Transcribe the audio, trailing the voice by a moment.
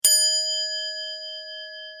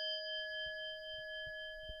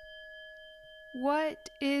What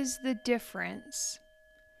is the difference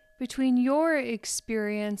between your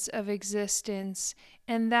experience of existence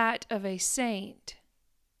and that of a saint?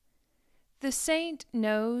 The saint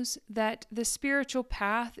knows that the spiritual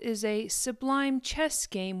path is a sublime chess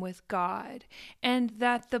game with God, and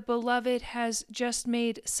that the beloved has just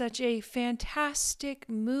made such a fantastic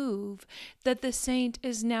move that the saint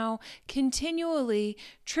is now continually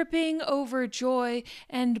tripping over joy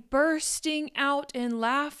and bursting out in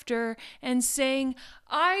laughter and saying,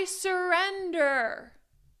 "I surrender."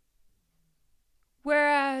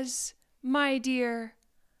 Whereas, my dear,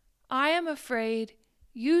 I am afraid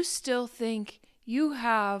you still think you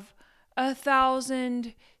have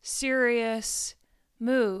 1,000 serious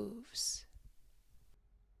moves.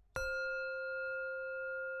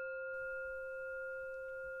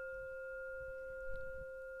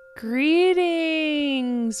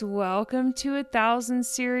 Greetings! Welcome to 1,000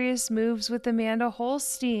 Serious Moves with Amanda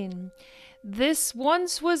Holstein. This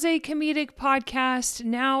once was a comedic podcast,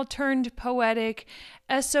 now turned poetic,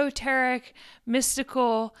 esoteric,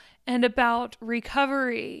 mystical, and about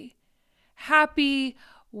recovery. Happy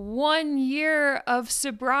 1 year of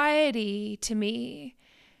sobriety to me.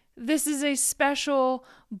 This is a special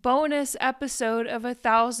bonus episode of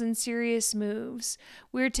 1,000 Serious Moves.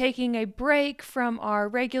 We're taking a break from our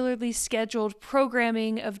regularly scheduled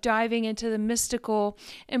programming of diving into the mystical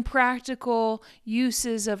and practical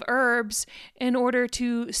uses of herbs in order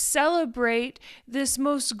to celebrate this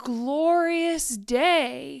most glorious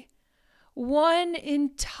day. 1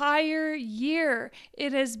 entire year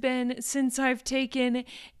it has been since I've taken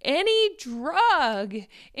any drug,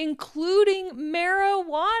 including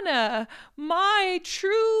marijuana, my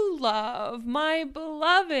true love, my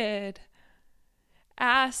beloved.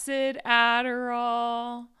 Acid,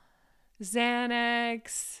 Adderall,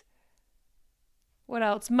 Xanax, what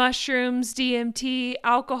else? Mushrooms, DMT,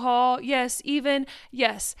 alcohol. Yes,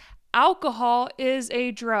 alcohol is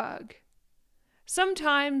a drug.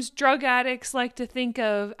 Sometimes drug addicts like to think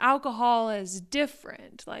of alcohol as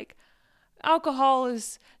different. Like, alcohol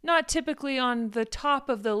is not typically on the top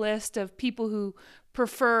of the list of people who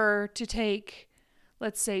prefer to take,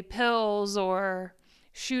 let's say, pills or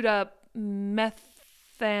shoot up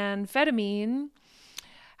methamphetamine.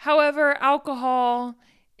 However, alcohol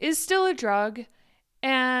is still a drug,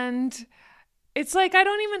 and it's like I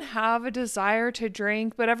don't even have a desire to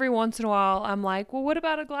drink, but every once in a while I'm like, well, what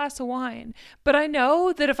about a glass of wine? But I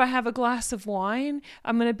know that if I have a glass of wine,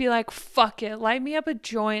 I'm going to be like, fuck it, light me up a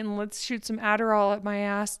joint and let's shoot some Adderall at my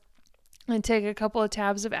ass and take a couple of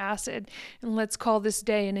tabs of acid and let's call this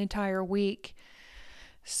day an entire week.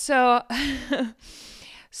 So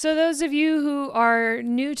those of you who are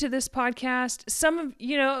new to this podcast,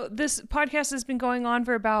 this podcast has been going on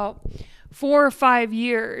for about 4 or 5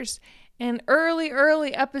 years. In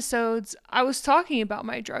early episodes, I was talking about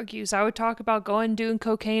my drug use. I would talk about doing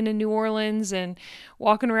cocaine in New Orleans and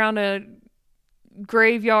walking around a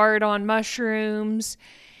graveyard on mushrooms.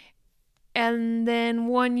 And then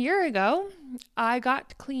 1 year ago, I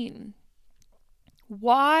got clean.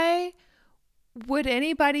 Why would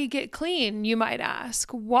anybody get clean, you might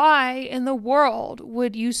ask? Why in the world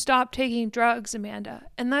would you stop taking drugs, Amanda?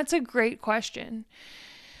 And that's a great question.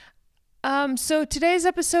 So today's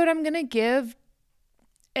episode, I'm going to give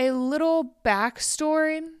a little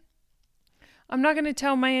backstory. I'm not going to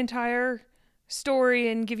tell my entire story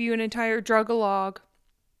and give you an entire drug-a-log,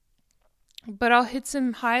 but I'll hit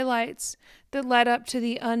some highlights that led up to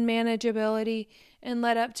the unmanageability and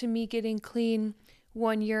led up to me getting clean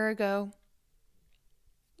 1 year ago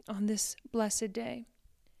on this blessed day.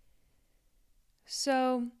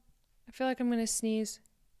 So I feel like I'm going to sneeze.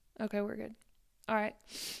 Okay, we're good. All right.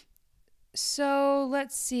 So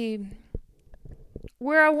let's see.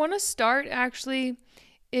 Where I want to start actually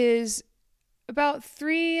is about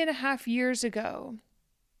 3.5 years ago.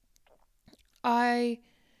 I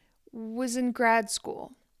was in grad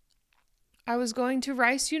school. I was going to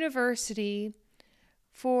Rice University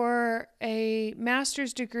for a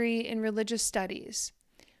master's degree in religious studies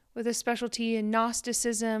with a specialty in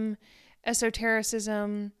Gnosticism,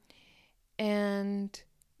 esotericism, and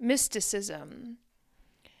mysticism.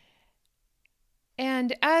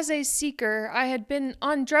 And as a seeker, I had been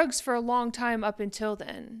on drugs for a long time up until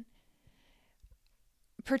then.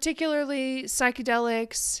 Particularly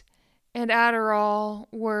psychedelics and Adderall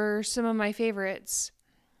were some of my favorites.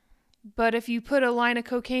 But if you put a line of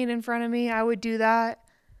cocaine in front of me, I would do that.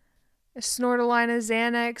 Snort a line of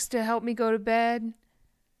Xanax to help me go to bed.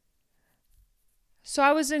 So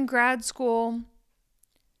I was in grad school,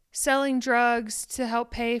 selling drugs to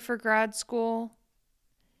help pay for grad school.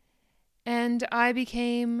 And I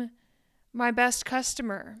became my best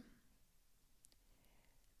customer.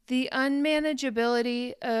 The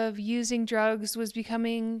unmanageability of using drugs was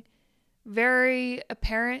becoming very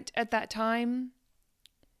apparent at that time.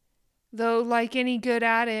 Though, like any good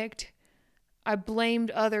addict, I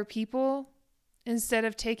blamed other people instead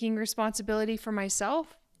of taking responsibility for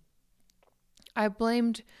myself. I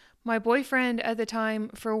blamed my boyfriend at the time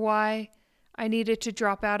for why I needed to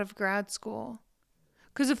drop out of grad school.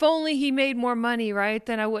 Because if only he made more money, right,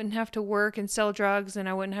 then I wouldn't have to work and sell drugs and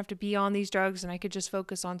I wouldn't have to be on these drugs and I could just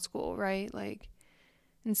focus on school, right? Like,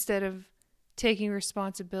 instead of taking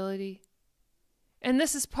responsibility. And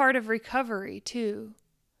this is part of recovery too,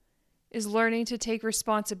 is learning to take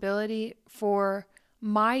responsibility for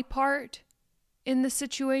my part in the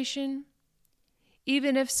situation.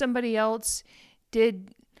 Even if somebody else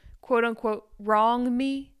did, quote unquote, wrong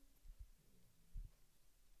me,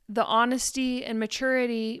 the honesty and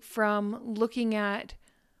maturity from looking at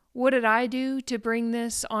what did I do to bring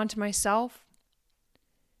this onto myself.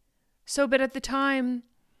 But at the time,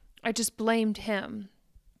 I just blamed him.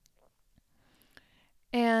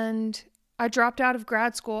 And I dropped out of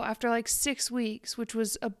grad school after like 6 weeks, which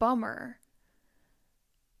was a bummer.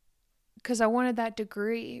 Because I wanted that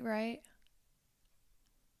degree, right?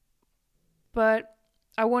 But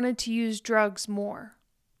I wanted to use drugs more.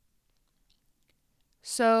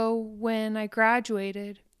 So when I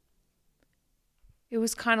graduated, it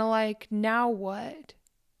was kind of like, now what?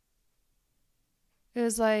 It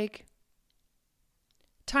was like,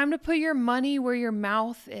 time to put your money where your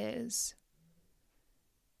mouth is.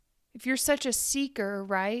 If you're such a seeker,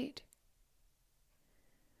 right?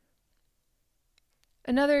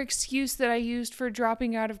 Another excuse that I used for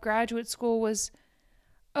dropping out of graduate school was,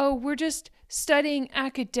 oh, we're just studying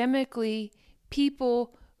academically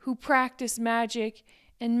people who practice magic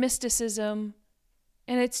and mysticism,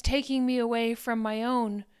 and it's taking me away from my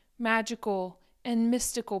own magical and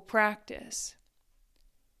mystical practice.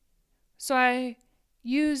 So I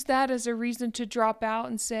used that as a reason to drop out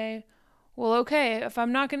and say, well, okay, if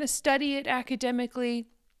I'm not going to study it academically,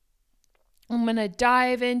 I'm going to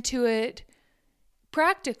dive into it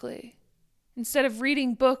practically. Instead of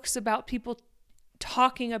reading books about people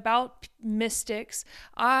talking about mystics,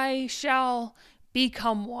 I shall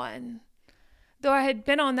become one. Though I had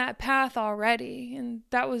been on that path already, and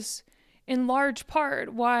that was in large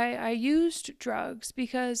part why I used drugs,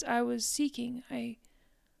 because I was seeking. I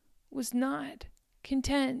was not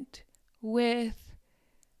content with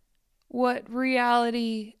what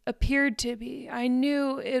reality appeared to be. I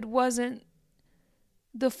knew it wasn't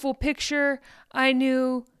the full picture. I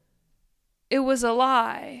knew it was a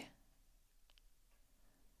lie.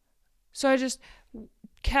 So I just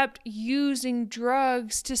kept using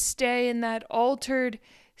drugs to stay in that altered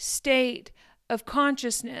state of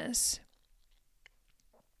consciousness.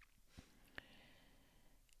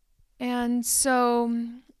 And so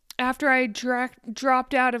after I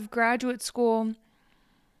dropped out of graduate school,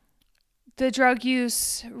 the drug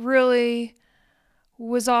use really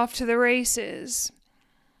was off to the races.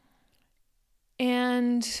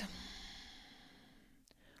 And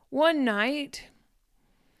one night,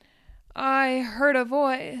 I heard a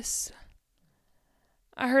voice.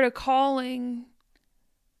 I heard a calling.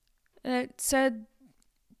 And it said,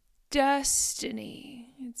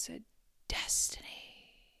 destiny. It said, destiny.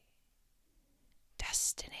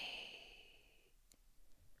 Destiny.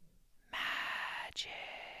 Magic.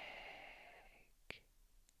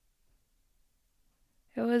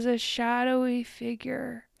 It was a shadowy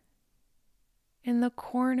figure in the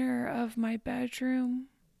corner of my bedroom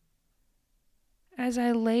as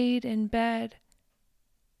I laid in bed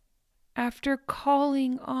after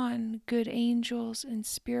calling on good angels and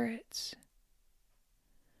spirits.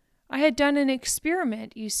 I had done an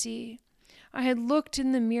experiment, you see. I had looked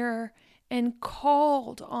in the mirror and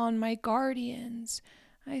called on my guardians.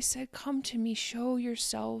 I said, come to me, show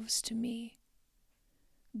yourselves to me.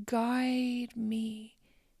 Guide me.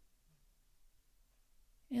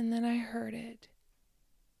 And then I heard it.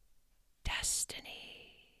 Destiny.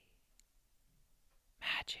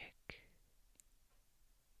 Magic.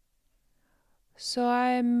 So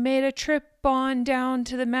I made a trip on down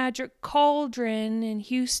to the Magic Cauldron in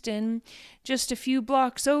Houston, just a few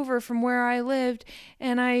blocks over from where I lived,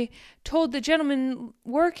 and I told the gentleman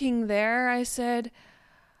working there, I said,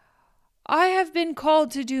 I have been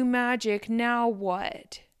called to do magic, now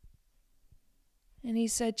what? And he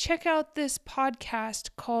said, check out this podcast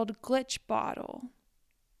called Glitch Bottle.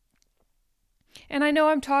 And I know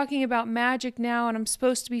I'm talking about magic now, and I'm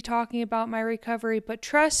supposed to be talking about my recovery, but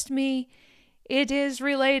trust me, it is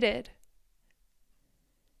related.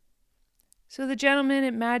 So the gentleman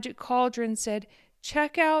at Magic Cauldron said,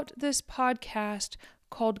 check out this podcast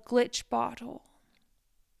called Glitch Bottle.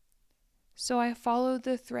 So I followed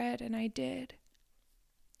the thread and I did.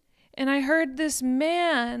 And I heard this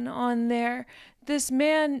man on there, this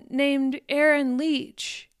man named Aaron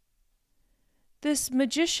Leach, this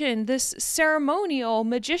magician, this ceremonial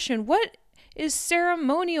magician. What is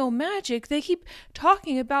ceremonial magic? They keep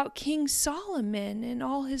talking about King Solomon and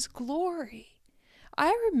all his glory.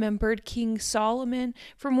 I remembered King Solomon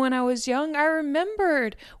from when I was young. I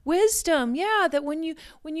remembered wisdom. Yeah, that when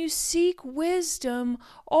you seek wisdom,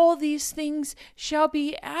 all these things shall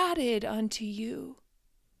be added unto you.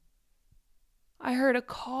 I heard a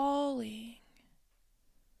calling.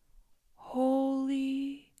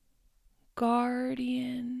 Holy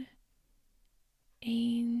guardian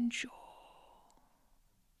angel.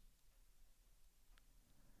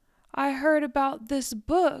 I heard about this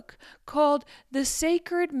book called The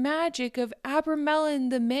Sacred Magic of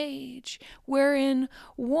Abramelin the Mage, wherein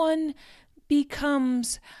one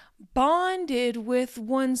becomes bonded with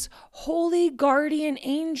one's holy guardian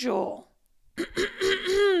angel.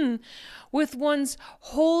 With one's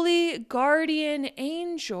holy guardian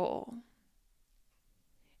angel.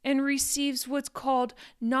 And receives what's called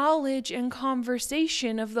knowledge and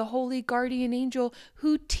conversation of the holy guardian angel,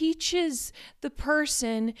 who teaches the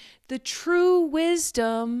person the true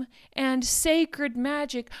wisdom and sacred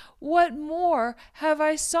magic. What more have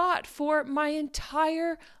I sought for my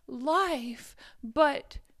entire life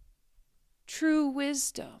but true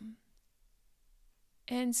wisdom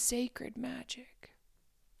and sacred magic?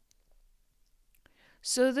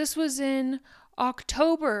 So this was in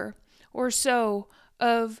October or so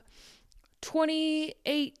of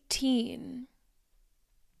 2018,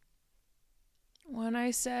 when I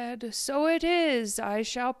said, "So it is, I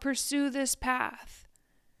shall pursue this path."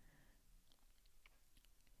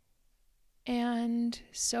 And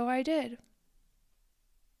so I did.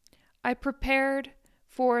 I prepared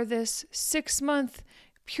for this 6-month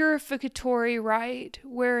purificatory rite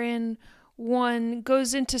wherein one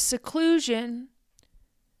goes into seclusion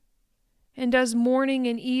and does morning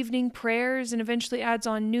and evening prayers, and eventually adds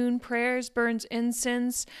on noon prayers, burns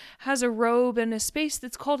incense, has a robe and a space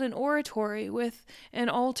that's called an oratory with an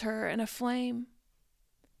altar and a flame,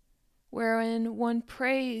 wherein one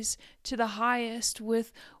prays to the highest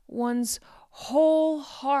with one's whole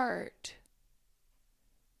heart,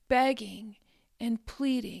 begging and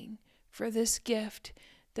pleading for this gift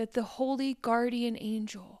that the holy guardian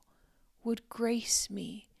angel would grace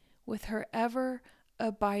me with her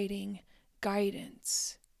ever-abiding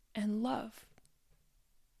guidance and love.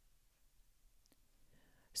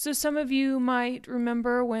 So some of you might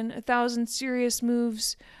remember when 1,000 Serious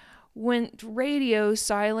Moves went radio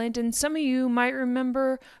silent, and some of you might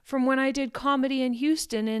remember from when I did comedy in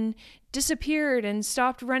Houston and disappeared and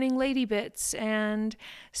stopped running Lady Bits and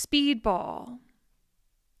Speedball.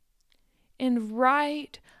 And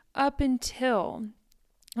right up until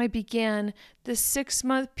I began the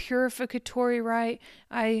 6-month purificatory rite,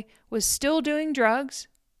 I was still doing drugs.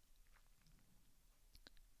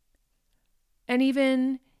 And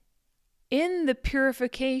even in the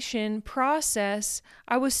purification process,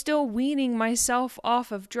 I was still weaning myself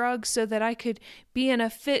off of drugs so that I could be in a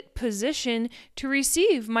fit position to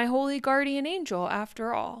receive my holy guardian angel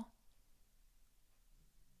after all.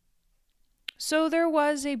 So there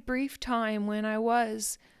was a brief time when I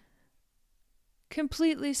was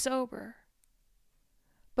completely sober.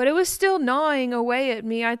 But it was still gnawing away at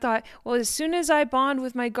me. I thought, well, as soon as I bond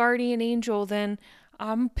with my guardian angel, then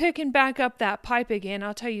I'm picking back up that pipe again.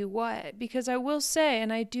 I'll tell you what, because I will say,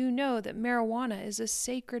 and I do know that marijuana is a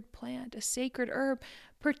sacred plant, a sacred herb,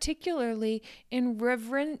 particularly in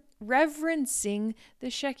reverencing the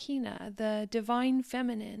Shekinah, the divine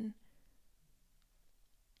feminine.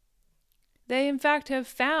 They, in fact, have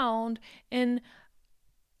found in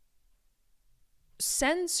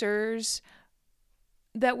censers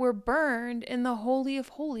that were burned in the Holy of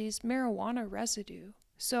Holies marijuana residue.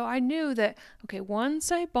 So I knew that, okay,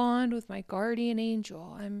 once I bond with my guardian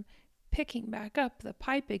angel, I'm picking back up the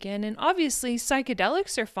pipe again. And obviously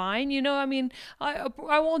psychedelics are fine. I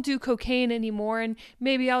won't do cocaine anymore, and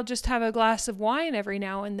maybe I'll just have a glass of wine every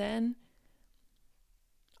now and then.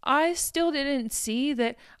 I still didn't see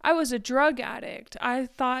that I was a drug addict. I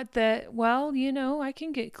thought that, well, I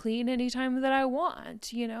can get clean anytime that I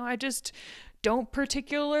want. I just don't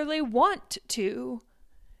particularly want to,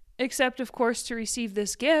 except, of course, to receive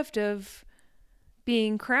this gift of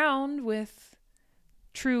being crowned with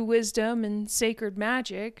true wisdom and sacred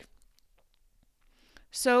magic.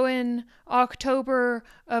 So in October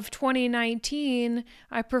of 2019,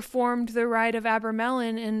 I performed the rite of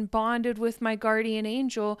Abramelin and bonded with my guardian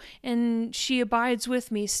angel, and she abides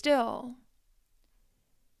with me still.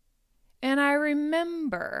 And I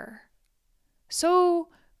remember so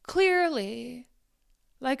clearly,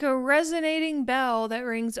 like a resonating bell that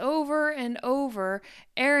rings over and over.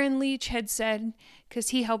 Aaron Leach had said, because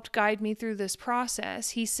he helped guide me through this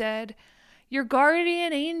process, he said, your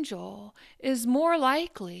guardian angel is more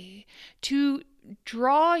likely to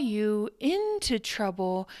draw you into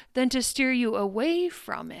trouble than to steer you away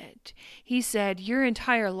from it. He said, your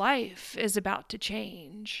entire life is about to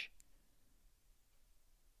change.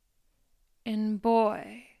 And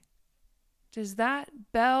boy, does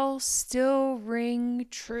that bell still ring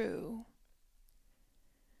true.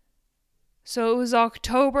 So it was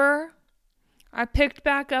October. I picked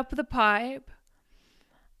back up the pipe.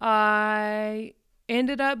 I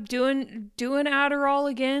ended up doing Adderall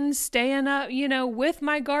again, staying up, with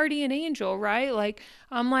my guardian angel, right? Like,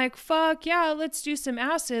 I'm like, fuck yeah, let's do some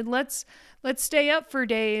acid. Let's stay up for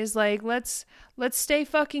days. Like, let's stay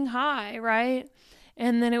fucking high, right?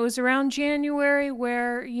 And then it was around January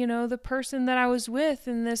where, the person that I was with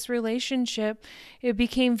in this relationship, it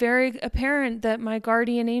became very apparent that my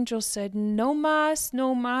guardian angel said, no mas,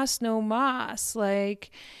 no mas, no mas. Like,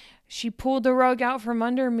 she pulled the rug out from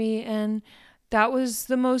under me, and that was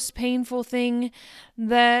the most painful thing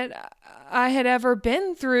that I had ever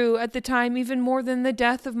been through at the time, even more than the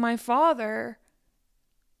death of my father.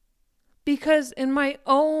 Because in my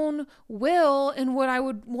own will and what I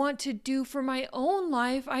would want to do for my own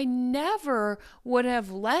life, I never would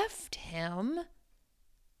have left him.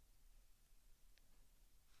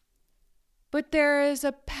 But there is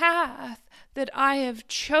a path that I have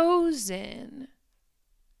chosen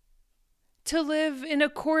to live in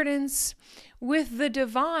accordance with the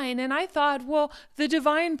divine. And I thought, well, the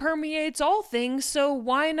divine permeates all things, so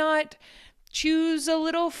why not choose a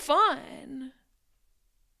little fun?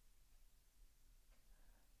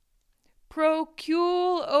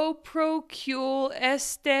 Procule, o procule,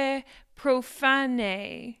 este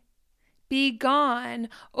profane. Be gone,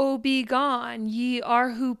 O be gone, ye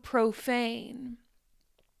are who profane.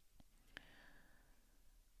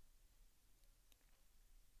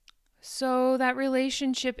 So that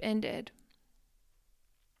relationship ended.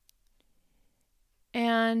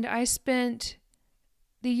 And I spent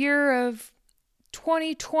the year of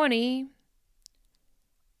 2020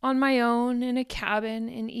 on my own in a cabin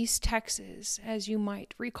in East Texas, as you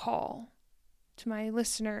might recall to my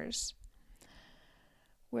listeners,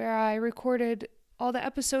 where I recorded all the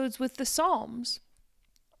episodes with the Psalms.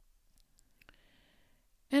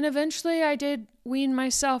 And eventually I did wean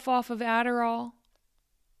myself off of Adderall.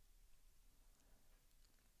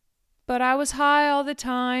 But I was high all the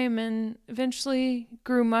time and eventually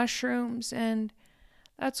grew mushrooms. And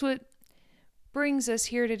that's what brings us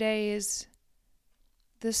here today is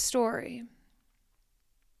this story.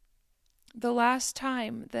 The last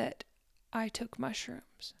time that I took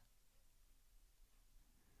mushrooms.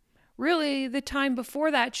 Really, the time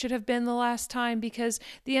before that should have been the last time because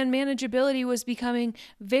the unmanageability was becoming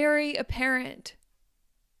very apparent.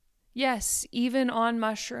 Yes, even on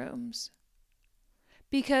mushrooms.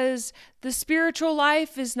 Because the spiritual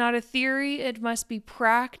life is not a theory, it must be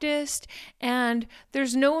practiced, and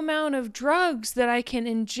there's no amount of drugs that I can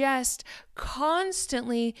ingest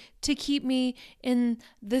constantly to keep me in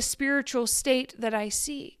the spiritual state that I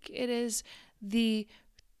seek. It is the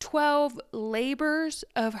 12 labors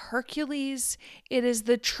of Hercules. It is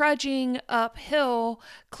the trudging uphill,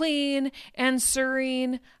 clean and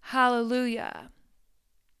serene. Hallelujah.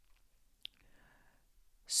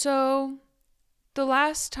 So, the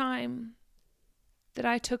last time that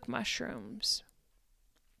I took mushrooms,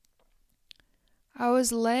 I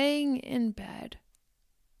was laying in bed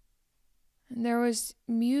and there was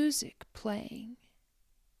music playing.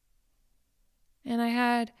 And I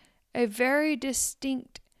had a very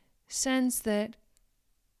distinct sense that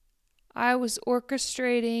I was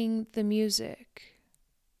orchestrating the music.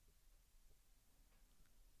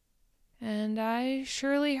 And I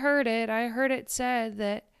surely heard it. I heard it said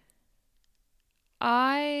that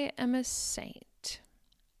I am a saint,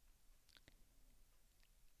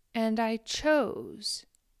 and I chose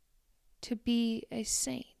to be a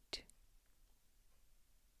saint.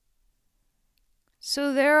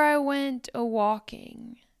 So there I went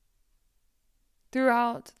a-walking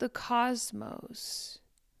throughout the cosmos,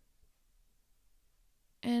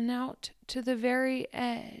 and out to the very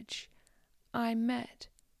edge I met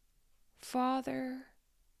Father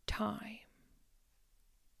Time.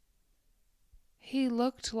 He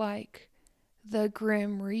looked like the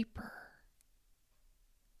Grim Reaper.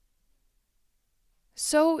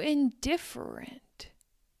 So indifferent.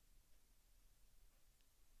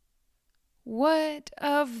 What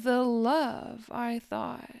of the love, I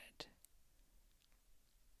thought?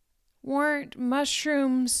 Weren't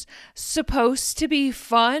mushrooms supposed to be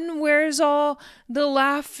fun? Where's all the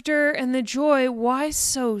laughter and the joy? Why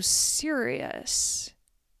so serious?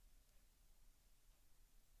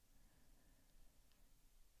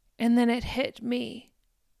 And then it hit me.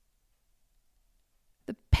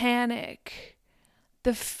 The panic,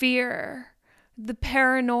 the fear, the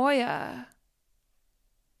paranoia.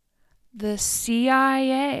 The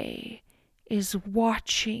CIA is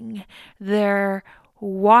watching. They're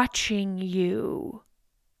watching you.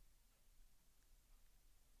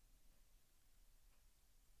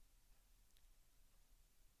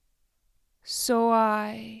 So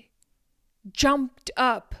I jumped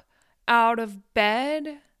up out of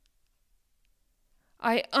bed.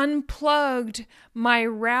 I unplugged my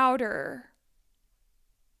router.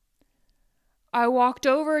 I walked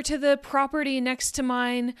over to the property next to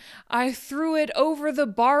mine. I threw it over the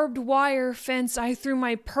barbed wire fence. I threw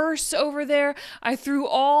my purse over there. I threw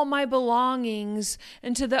all my belongings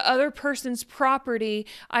into the other person's property.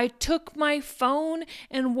 I took my phone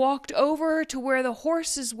and walked over to where the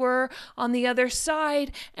horses were on the other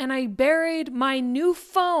side, and I buried my new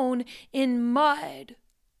phone in mud.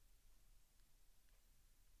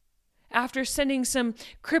 After sending some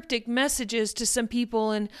cryptic messages to some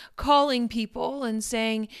people and calling people and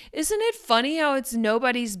saying, "Isn't it funny how it's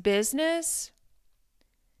nobody's business?"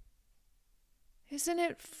 Isn't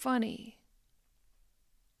it funny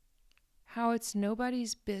how it's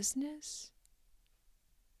nobody's business?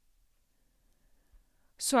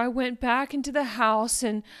 So I went back into the house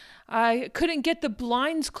and I couldn't get the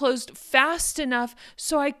blinds closed fast enough,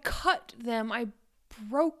 so I cut them. I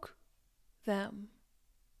broke them.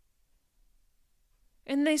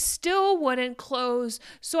 And they still wouldn't close.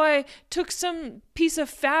 So I took some piece of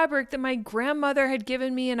fabric that my grandmother had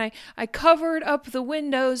given me and I covered up the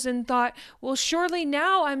windows and thought, well, surely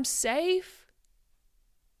now I'm safe.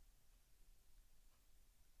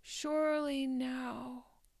 Surely now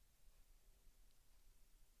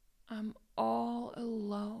I'm all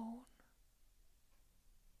alone.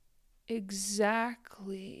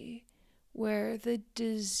 Exactly where the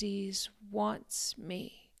disease wants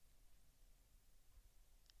me.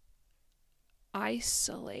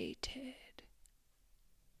 Isolated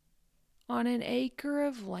on an acre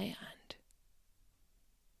of land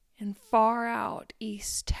in far out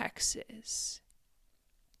East Texas,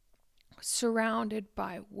 surrounded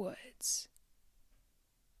by woods,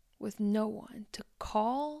 with no one to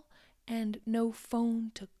call and no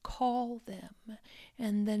phone to call them.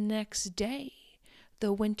 And the next day,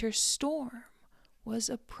 the winter storm was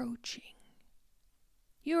approaching.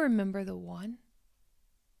 You remember the one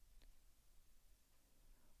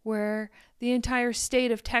where the entire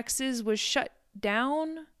state of Texas was shut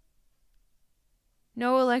down.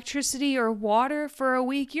 No electricity or water for a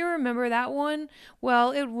week. You remember that one?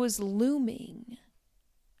 Well, it was looming.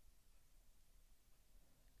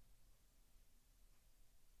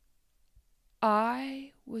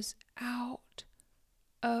 I was out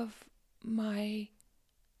of my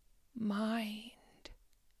mind.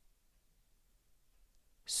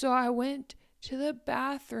 So I went to the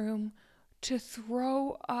bathroom to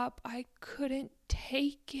throw up. I couldn't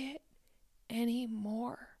take it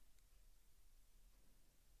anymore.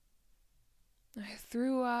 I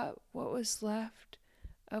threw up what was left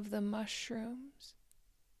of the mushrooms,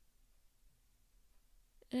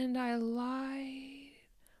 and I lied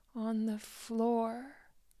on the floor,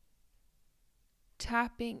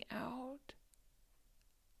 tapping out.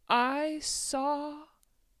 I saw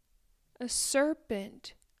a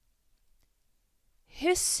serpent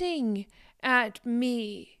hissing at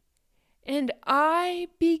me, and I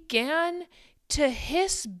began to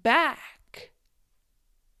hiss back.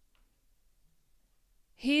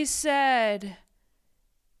 He said,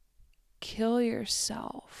 "Kill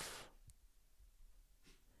yourself.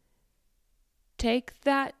 Take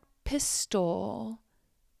that pistol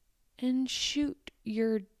and shoot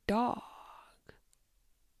your dog,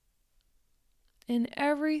 and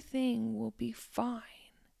everything will be fine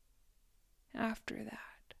after that.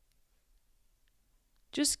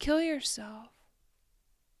 Just kill yourself.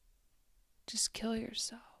 Just kill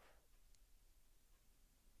yourself."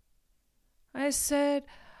 I said,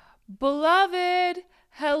 "Beloved,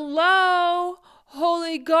 hello,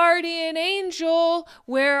 holy guardian angel,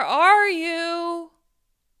 where are you?"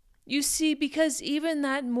 You see, because even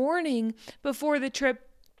that morning before the trip,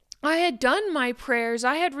 I had done my prayers.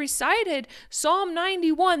 I had recited Psalm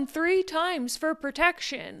 91 3 times for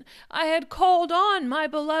protection. I had called on my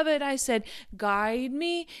beloved. I said, "Guide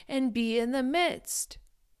me and be in the midst."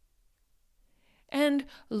 And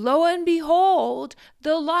lo and behold,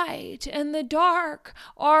 the light and the dark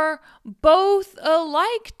are both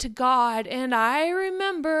alike to God. And I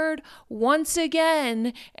remembered once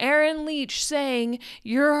again Aaron Leach saying,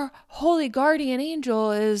 your holy guardian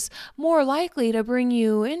angel is more likely to bring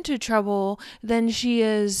you into trouble than she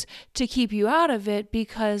is to keep you out of it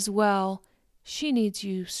because, well, she needs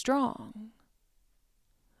you strong.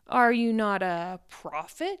 Are you not a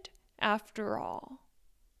prophet after all?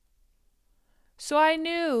 So I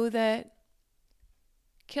knew that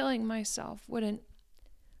killing myself wouldn't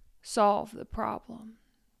solve the problem.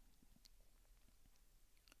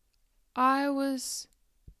 I was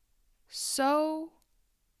so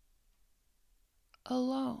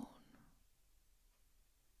alone.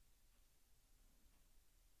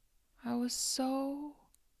 I was so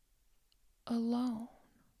alone.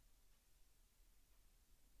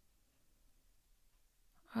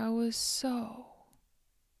 I was so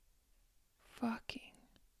fucking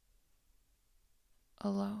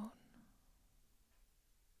alone.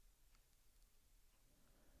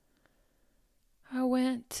 I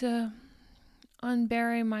went to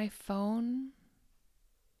unbury my phone,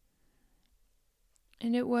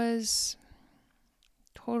 and it was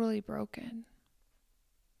totally broken.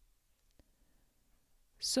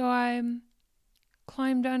 So I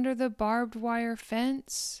climbed under the barbed wire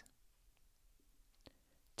fence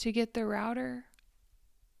to get the router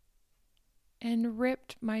and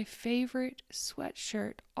ripped my favorite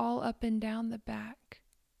sweatshirt all up and down the back.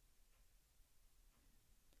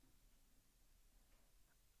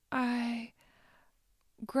 I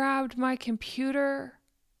grabbed my computer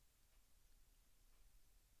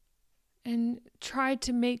and tried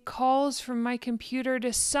to make calls from my computer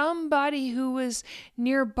to somebody who was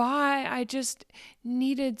nearby. I just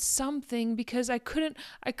needed something because I couldn't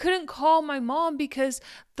call my mom because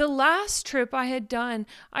the last trip I had done,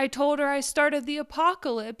 I told her I started the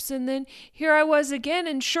apocalypse, and then here I was again,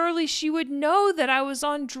 and surely she would know that I was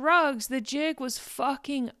on drugs. The jig was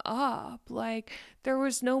fucking up. Like, there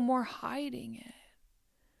was no more hiding it.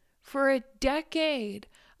 For a decade,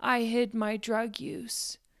 I hid my drug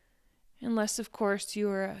use. Unless, of course, you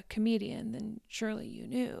were a comedian, then surely you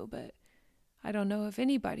knew, but I don't know if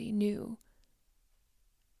anybody knew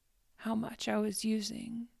how much I was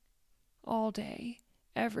using all day,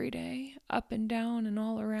 every day, up and down and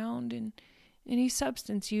all around, and any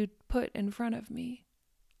substance you'd put in front of me.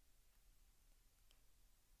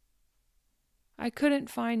 I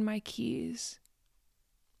couldn't find my keys,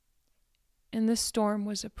 and the storm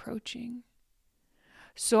was approaching.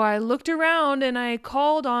 So I looked around and I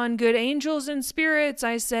called on good angels and spirits.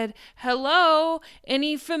 I said, hello,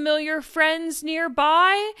 any familiar friends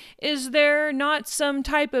nearby? Is there not some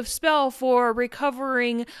type of spell for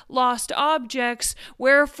recovering lost objects?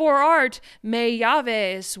 Wherefore art me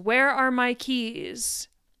llaves? Where are my keys?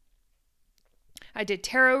 I did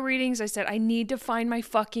tarot readings. I said, I need to find my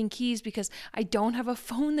fucking keys because I don't have a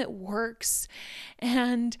phone that works.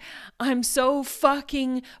 And I'm so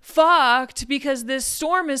fucking fucked because this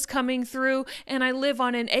storm is coming through and I live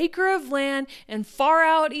on an acre of land in far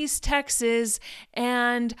out East Texas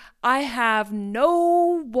and I have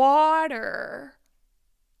no water.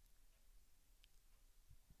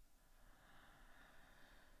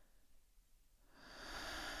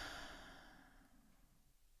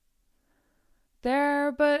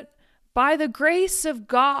 There, but by the grace of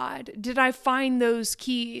God did I find those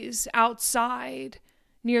keys outside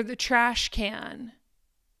near the trash can.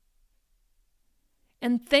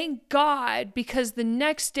 And thank God, because the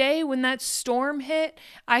next day when that storm hit,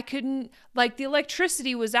 I couldn't, like, the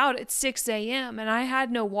electricity was out at 6 a.m. and I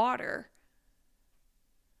had no water.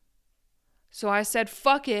 So I said,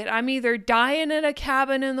 fuck it. I'm either dying in a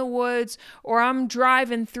cabin in the woods or I'm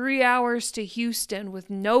driving 3 hours to Houston with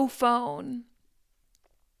no phone.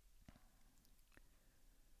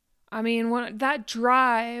 I mean, when that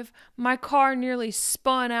drive, my car nearly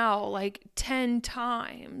spun out like 10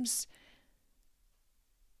 times.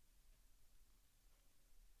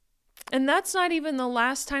 And that's not even the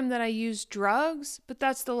last time that I used drugs, but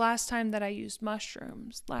that's the last time that I used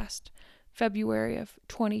mushrooms, last February of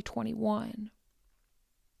 2021.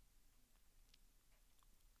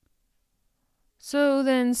 So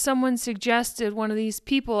then someone suggested one of these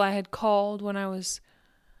people I had called when I was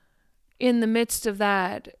in the midst of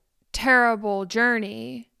that terrible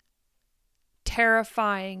journey,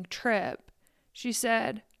 terrifying trip. She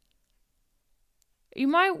said, you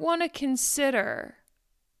might want to consider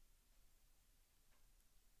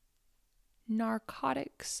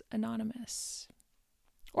Narcotics Anonymous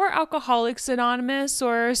or Alcoholics Anonymous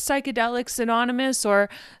or Psychedelics Anonymous or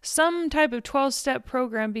some type of 12-step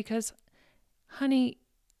program because, honey,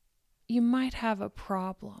 you might have a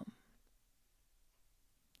problem.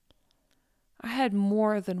 I had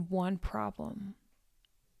more than one problem.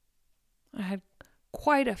 I had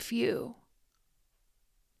quite a few.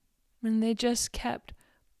 And they just kept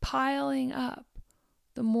piling up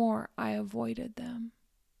the more I avoided them.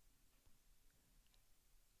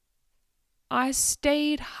 I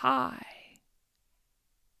stayed high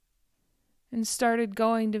and started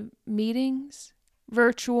going to meetings,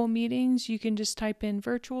 virtual meetings. You can just type in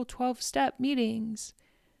virtual 12-step meetings.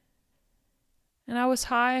 And I was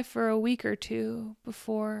high for a week or two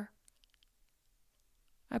before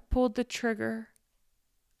I pulled the trigger.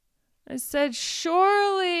 I said,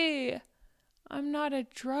 surely I'm not a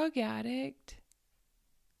drug addict.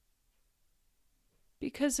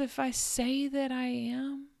 Because if I say that I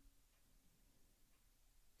am,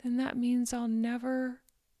 then that means I'll never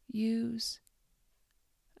use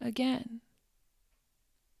again.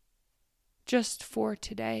 Just for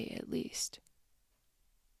today, at least.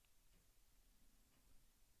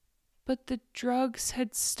 But the drugs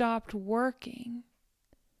had stopped working.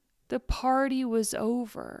 The party was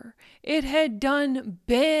over. It had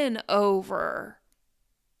been over.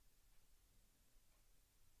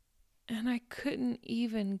 And I couldn't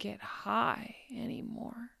even get high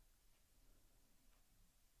anymore.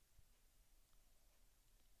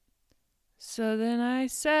 So then I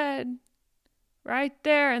said, right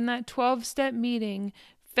there in that 12-step meeting,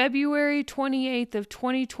 February 28th of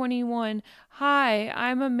 2021, hi,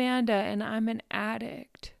 I'm Amanda and I'm an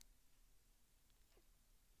addict.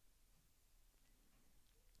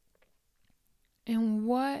 And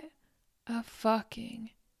what a fucking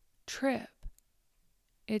trip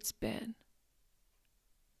it's been.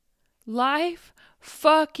 Life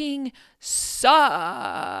fucking sucked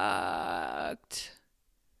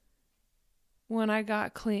when I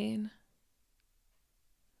got clean.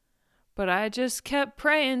 But I just kept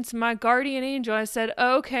praying to my guardian angel. I said,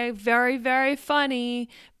 okay, very, very funny.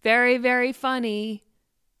 Very, very funny.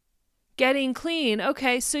 Getting clean.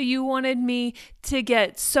 Okay, so you wanted me to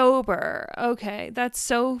get sober. Okay, that's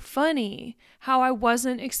so funny. How I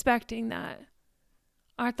wasn't expecting that.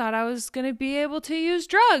 I thought I was going to be able to use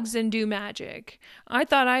drugs and do magic. I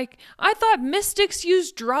thought mystics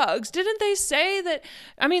use drugs. Didn't they say that?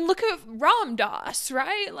 I mean, look at Ram Dass,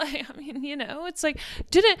 right? Like, I mean, you know, it's like,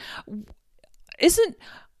 don't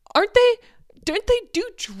they do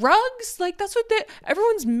drugs? Like, that's what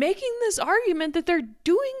everyone's making this argument that they're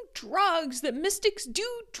doing drugs, that mystics do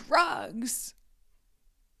drugs.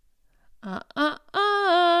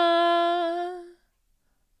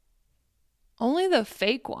 Only the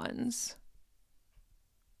fake ones.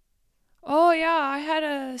 Oh yeah, I had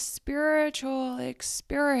a spiritual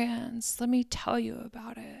experience. Let me tell you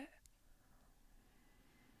about it.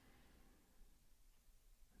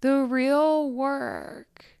 The real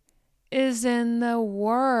work is in the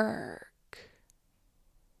work.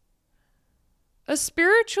 A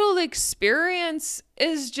spiritual experience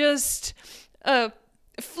is just a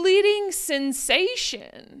fleeting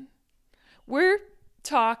sensation. We're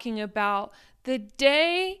talking about the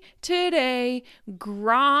day-to-day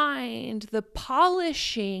grind, the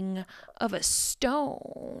polishing of a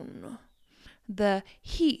stone, the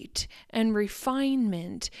heat and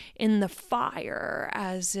refinement in the fire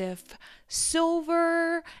as if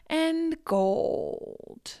silver and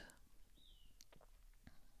gold.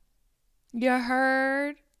 You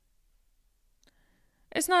heard?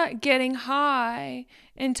 It's not getting high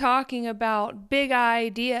and talking about big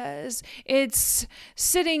ideas. It's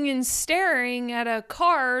sitting and staring at a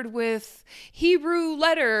card with Hebrew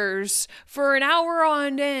letters for an hour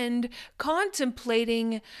on end,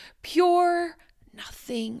 contemplating pure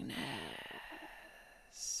nothingness.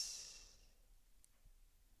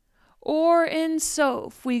 Or in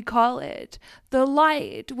Soph, we call it the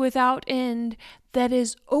light without end that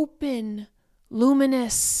is open,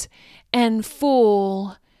 luminous, and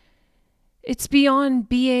full. It's beyond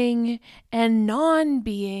being and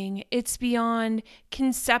non-being. It's beyond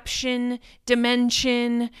conception,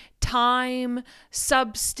 dimension, time,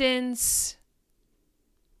 substance.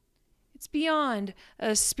 It's beyond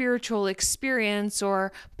a spiritual experience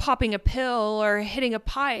or popping a pill or hitting a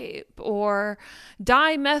pipe or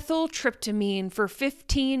dimethyltryptamine for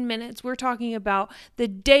 15 minutes. We're talking about the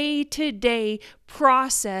day-to-day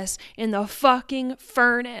process in the fucking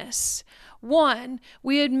furnace. 1,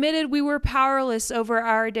 we admitted we were powerless over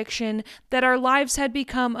our addiction, that our lives had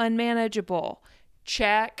become unmanageable.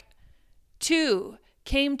 Check. 2,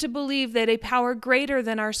 came to believe that a power greater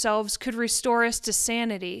than ourselves could restore us to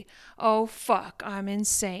sanity. Oh, fuck, I'm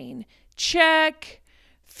insane. Check.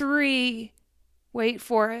 3, wait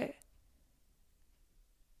for it.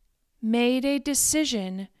 Made a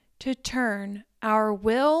decision to turn our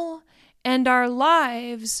will and our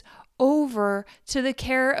lives over to the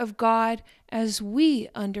care of God as we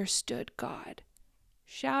understood God.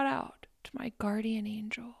 Shout out to my guardian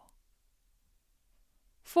angel.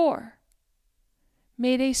 4.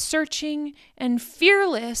 Made a searching and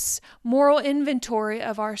fearless moral inventory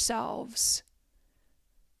of ourselves.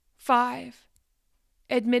 5.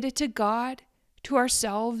 Admitted to God, to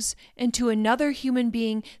ourselves, and to another human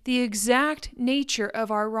being the exact nature of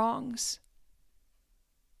our wrongs.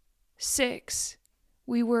 6.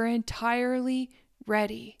 We were entirely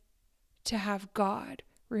ready to have God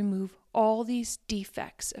remove all these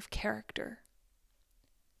defects of character.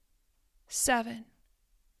 7.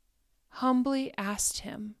 Humbly asked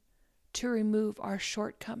him to remove our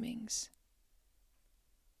shortcomings.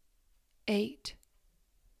 8.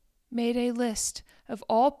 Made a list of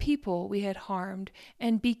all people we had harmed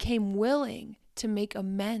and became willing to make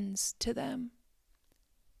amends to them.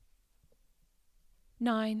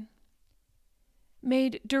 9.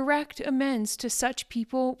 Made direct amends to such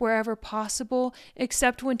people wherever possible,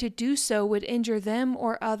 except when to do so would injure them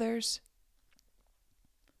or others.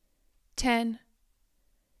 10.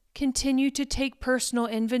 Continue to take personal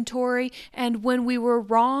inventory, and when we were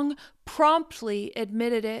wrong, promptly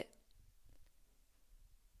admitted it.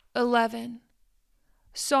 11.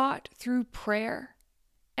 Sought through prayer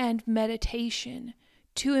and meditation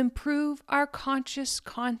to improve our conscious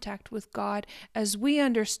contact with God as we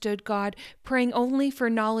understood God, praying only for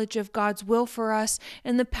knowledge of God's will for us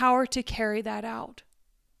and the power to carry that out.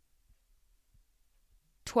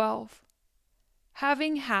 12.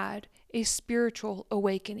 Having had a spiritual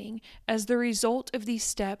awakening as the result of these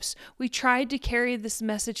steps, we tried to carry this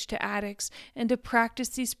message to addicts and to practice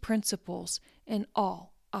these principles in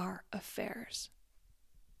all our affairs.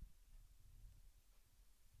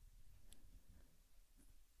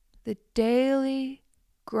 The daily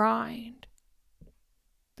grind,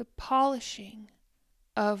 the polishing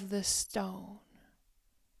of the stone.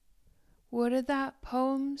 What did that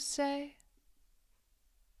poem say?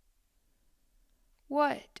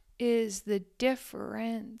 What is the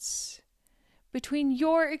difference between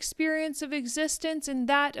your experience of existence and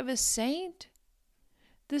that of a saint?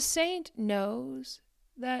 The saint knows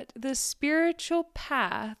that the spiritual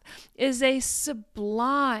path is a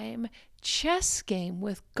sublime chess game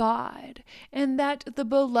with God, and that the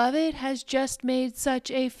beloved has just made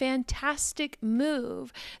such a fantastic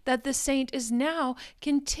move that the saint is now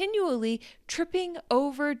continually tripping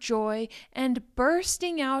over joy and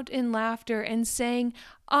bursting out in laughter and saying,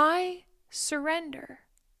 I surrender.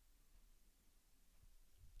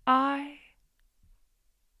 I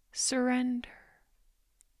surrender.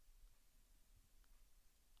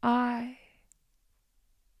 I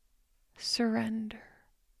surrender.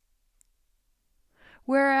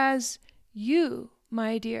 Whereas you,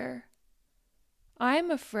 my dear, I'm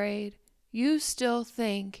afraid you still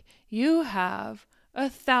think you have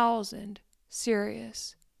 1,000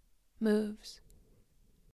 serious moves.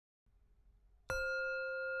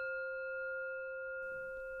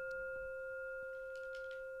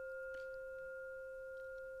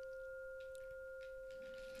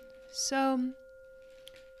 So,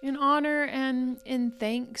 in honor and in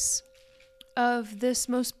thanks of this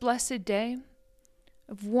most blessed day,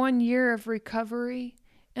 of 1 year of recovery,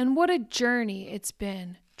 and what a journey it's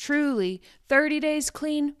been. Truly, 30 days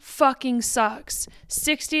clean fucking sucks.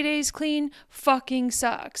 60 days clean fucking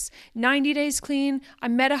sucks. 90 days clean, I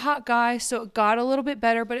met a hot guy, so it got a little bit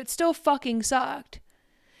better, but it still fucking sucked.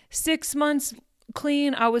 6 months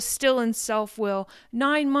clean, I was still in self-will.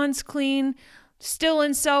 9 months clean, still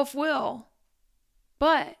in self-will.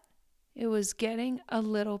 But it was getting a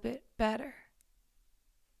little bit better.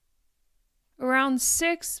 Around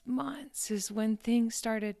 6 months is when things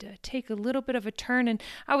started to take a little bit of a turn, and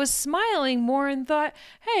I was smiling more and thought,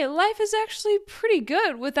 hey, life is actually pretty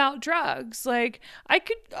good without drugs. Like, I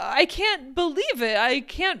can't believe it. I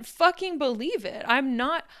can't fucking believe it. I'm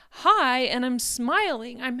not high and I'm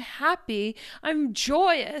smiling. I'm happy. I'm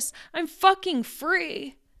joyous. I'm fucking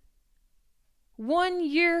free. 1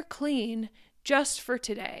 year clean just for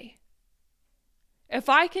today. If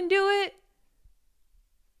I can do it,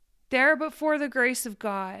 there but for the grace of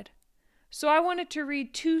God. So I wanted to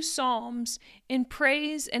read 2 psalms in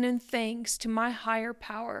praise and in thanks to my higher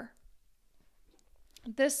power.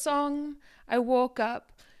 This song, I woke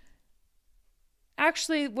up.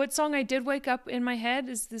 Actually, what song I did wake up in my head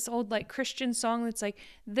is this old Christian song that's like,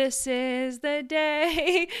 this is the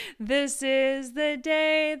day, this is the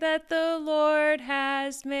day that the Lord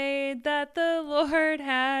has made, that the Lord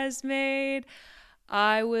has made.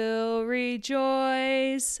 I will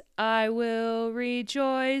rejoice and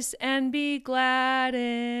be glad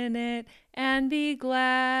in it, and be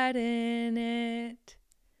glad in it.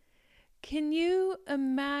 Can you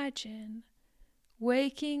imagine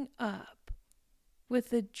waking up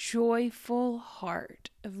with a joyful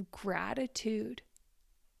heart of gratitude?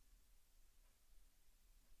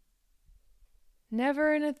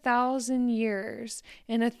 Never in 1,000 years,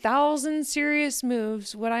 in 1,000 serious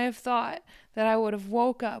moves, would I have thought that I would have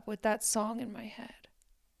woke up with that song in my head.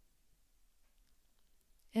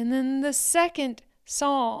 And then the second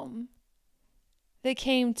psalm that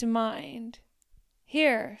came to mind.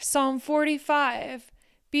 Here, Psalm 45.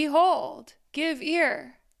 Behold, give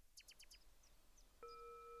ear.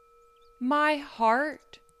 My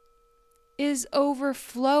heart is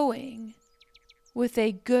overflowing with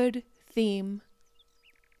a good theme.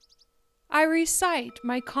 I recite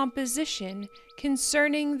my composition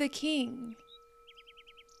concerning the King.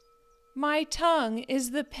 My tongue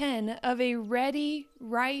is the pen of a ready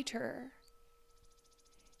writer.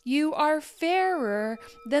 You are fairer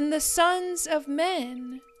than the sons of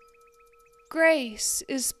men. Grace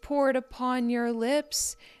is poured upon your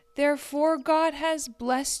lips, therefore God has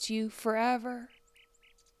blessed you forever.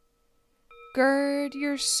 Gird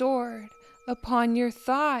your sword upon your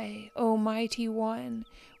thigh, O mighty one,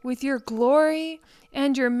 with your glory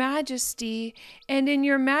and your majesty, and in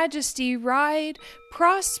your majesty ride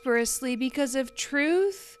prosperously because of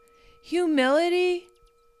truth, humility,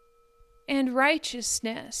 and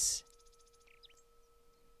righteousness.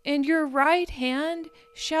 And your right hand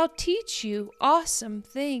shall teach you awesome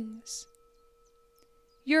things.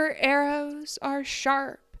 Your arrows are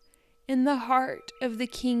sharp in the heart of the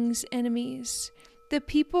king's enemies. The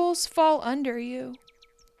peoples fall under you.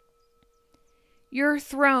 Your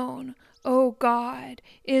throne, O God,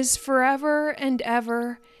 is forever and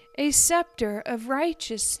ever. A scepter of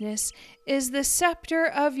righteousness is the scepter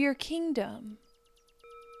of your kingdom.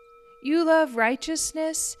 You love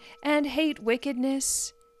righteousness and hate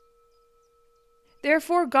wickedness.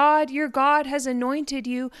 Therefore God, your God, has anointed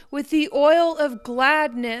you with the oil of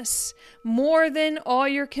gladness more than all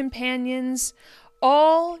your companions.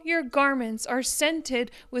 All your garments are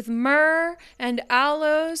scented with myrrh and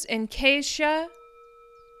aloes and cassia.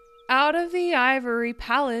 Out of the ivory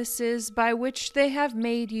palaces by which they have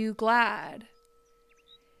made you glad.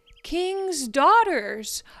 King's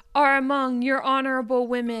daughters are among your honorable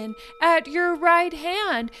women. At your right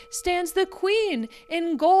hand stands the queen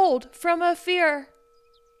in gold from Ophir.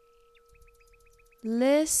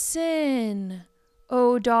 Listen,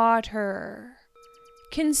 O daughter.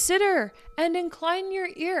 Consider and incline your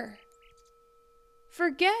ear.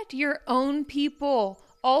 Forget your own people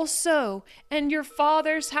also and your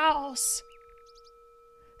father's house.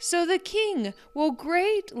 So the king will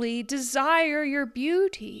greatly desire your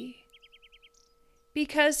beauty.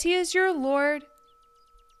 Because he is your Lord,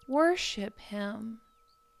 worship him.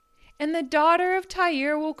 And the daughter of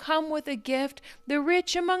Tyre will come with a gift. The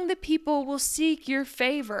rich among the people will seek your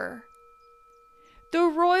favor. The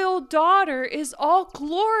royal daughter is all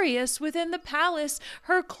glorious within the palace.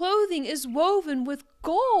 Her clothing is woven with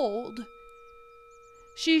gold.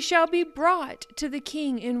 She shall be brought to the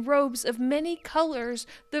king in robes of many colors.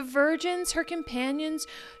 The virgins, her companions,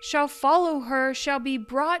 shall follow her, shall be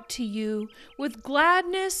brought to you. With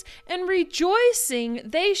gladness and rejoicing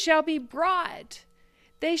they shall be brought.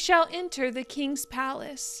 They shall enter the king's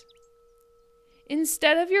palace.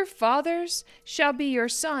 Instead of your fathers shall be your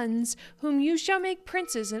sons, whom you shall make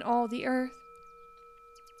princes in all the earth.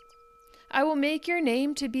 I will make your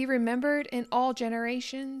name to be remembered in all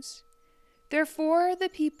generations. Therefore the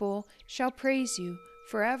people shall praise you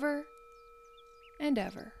forever and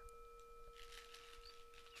ever.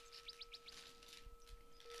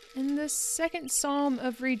 And the second psalm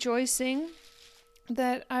of rejoicing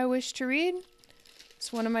that I wish to read,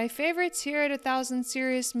 it's one of my favorites here at 1,000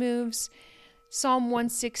 Serious Moves, Psalm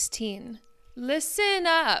 116. Listen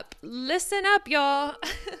up, y'all.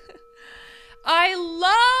 I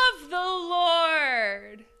love the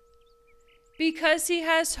Lord, because he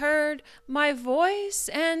has heard my voice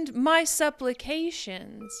and my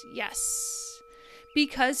supplications. Yes,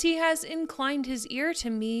 because he has inclined his ear to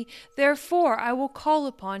me, therefore I will call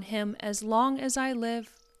upon him as long as I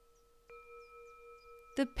live.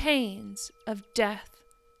 The pains of death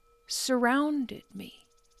surrounded me,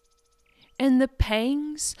 and the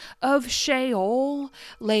pangs of Sheol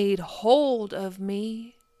laid hold of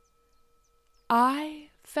me. I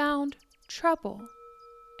found trouble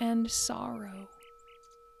and sorrow.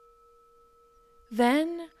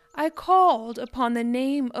 Then I called upon the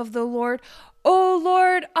name of the Lord. O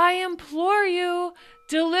Lord, I implore you,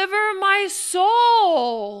 Deliver my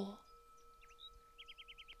soul.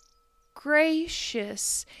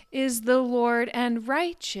 Gracious is the Lord and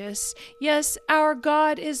righteous. Yes, our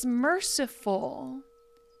God is merciful.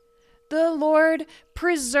 The Lord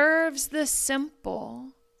preserves the simple.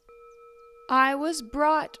 I was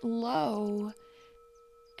brought low,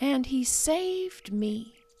 and he saved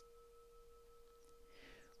me.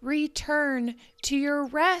 Return to your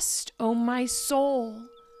rest, O my soul,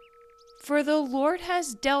 for the Lord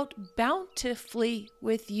has dealt bountifully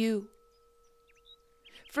with you.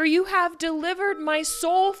 For you have delivered my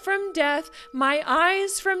soul from death, my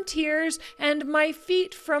eyes from tears, and my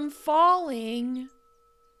feet from falling.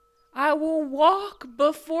 I will walk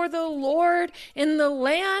before the Lord in the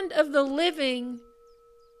land of the living.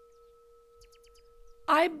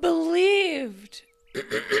 I believed,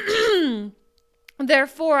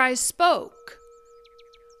 therefore I spoke.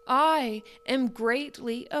 I am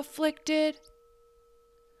greatly afflicted.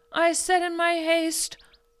 I said in my haste,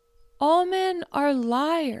 all men are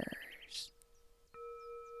liars.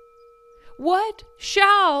 What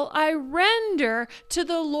shall I render to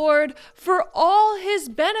the Lord for all his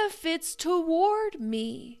benefits toward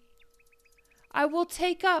me? I will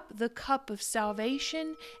take up the cup of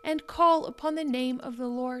salvation and call upon the name of the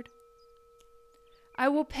Lord. I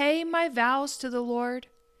will pay my vows to the Lord,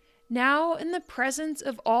 now in the presence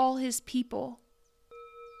of all his people.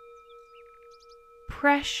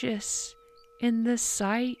 Precious in the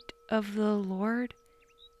sight of the Lord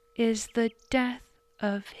is the death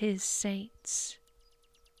of his saints.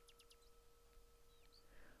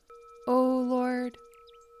 O Lord,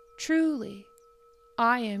 truly,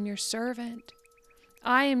 I am your servant.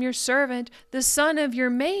 I am your servant, the son of your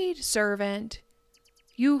maidservant.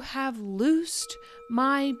 You have loosed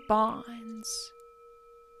my bonds.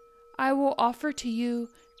 I will offer to you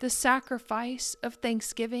the sacrifice of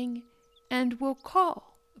thanksgiving and will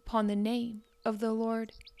call upon the name of the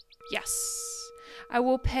Lord. Yes, I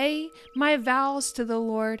will pay my vows to the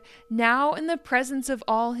Lord now in the presence of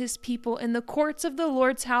all his people, in the courts of the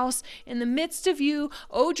Lord's house, in the midst of you,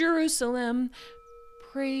 O Jerusalem.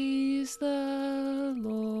 Praise the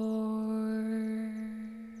Lord.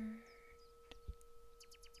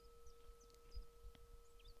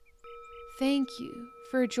 Thank you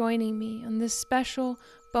for joining me on this special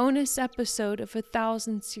bonus episode of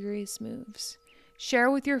 1,000 Serious Moves.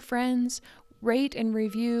 Share with your friends, rate and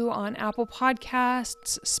review on Apple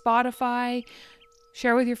Podcasts, Spotify.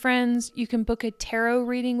 Share with your friends. You can book a tarot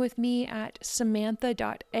reading with me at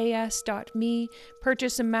samantha.as.me.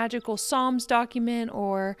 Purchase a magical Psalms document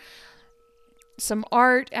or some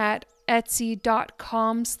art at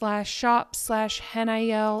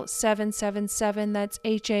etsy.com/shop/Hanael777. That's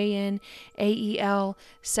HANAEL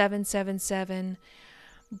 777.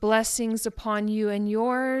 Blessings upon you and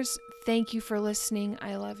yours. Thank you for listening.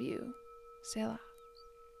 I love you. Selah.